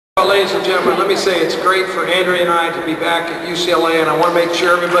and gentlemen, let me say it's great for Andrea and I to be back at UCLA, and I want to make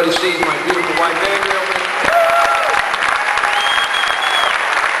sure everybody sees my beautiful wife, Andrea.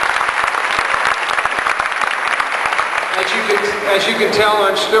 As you can tell,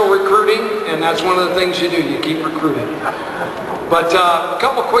 I'm still recruiting, and that's one of the things you do. You keep recruiting. But a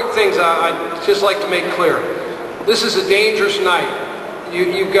couple quick things I'd just like to make clear. This is a dangerous night.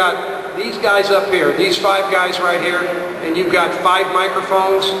 You've got these guys up here, these 5 guys right here, and you've got 5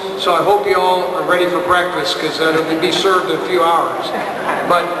 microphones, so I hope you all are ready for breakfast, because it'll be served in a few hours.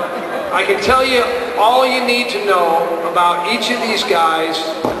 But I can tell you all you need to know about each of these guys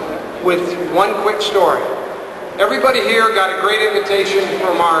with one quick story. Everybody here got a great invitation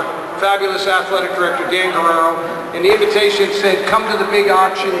from our fabulous athletic director, Dan Guerrero, and the invitation said, come to the big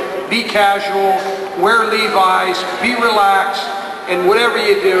auction, be casual, wear Levi's, be relaxed, and whatever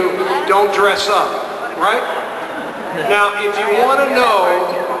you do, don't dress up, right? Now, if you want to know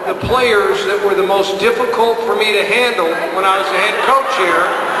the players that were the most difficult for me to handle when I was the head coach here,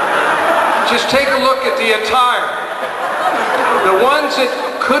 just take a look at the attire. The ones that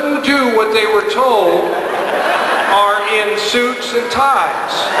couldn't do what they were told are in suits and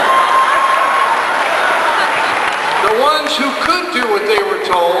ties. The ones who could do what they were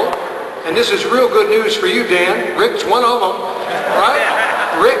told, and this is real good news for you, Dan, Rick's one of them, right?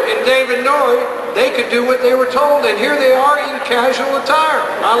 Rick and David Norrie, they could do what they were told, and here they are in casual attire.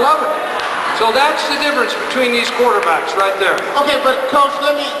 I love it. So that's the difference between these quarterbacks right there. Okay, but Coach,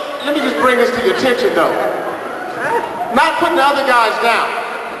 let me just bring this to your attention, though. Not putting the other guys down.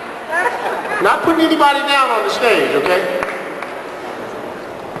 Not putting anybody down on the stage, okay?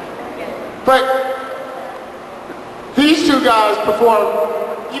 But these 2 guys perform,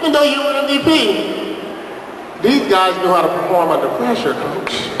 even though you were an MVP, these guys know how to perform under pressure,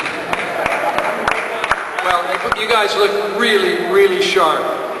 Coach. Well, you guys look really, really sharp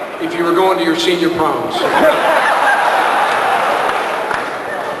if you were going to your senior proms.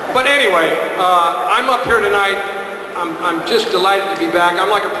 But anyway, I'm up here tonight. I'm just delighted to be back. I'm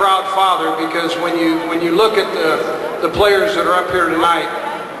like a proud father, because when you look at the players that are up here tonight,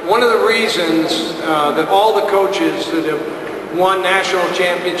 one of the reasons that all the coaches that have won national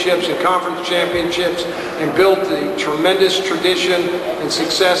championships and conference championships and built the tremendous tradition and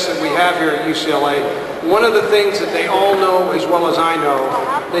success that we have here at UCLA, one of the things that they all know as well as I know,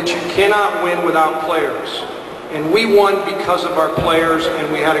 that you cannot win without players. And we won because of our players,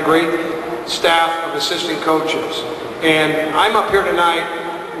 and we had a great staff of assistant coaches. And I'm up here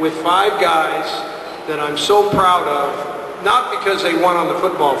tonight with 5 guys that I'm so proud of, not because they won on the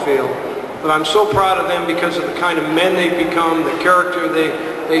football field, but I'm so proud of them because of the kind of men they've become, the character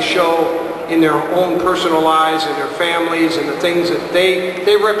they show in their own personal lives and their families, and the things that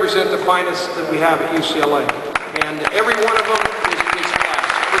they represent the finest that we have at UCLA. And every one of them is class.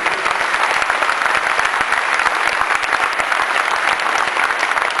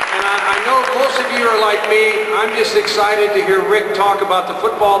 And I know most of you are like me. I'm just excited to hear Rick talk about the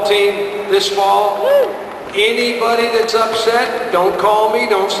football team this fall. Anybody that's upset, don't call me,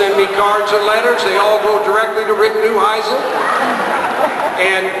 don't send me cards or letters. They all go directly to Rick Neuheisal.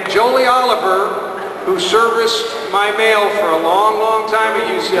 And Jolie Oliver, who serviced my mail for a long, long time at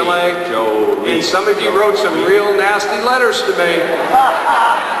UCLA, and some of you wrote some real nasty letters to me.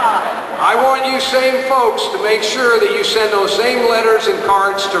 I want you same folks to make sure that you send those same letters and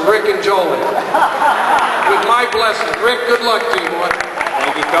cards to Rick and Jolie. With my blessing. Rick, good luck to you, boy.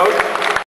 Thank you, Coach.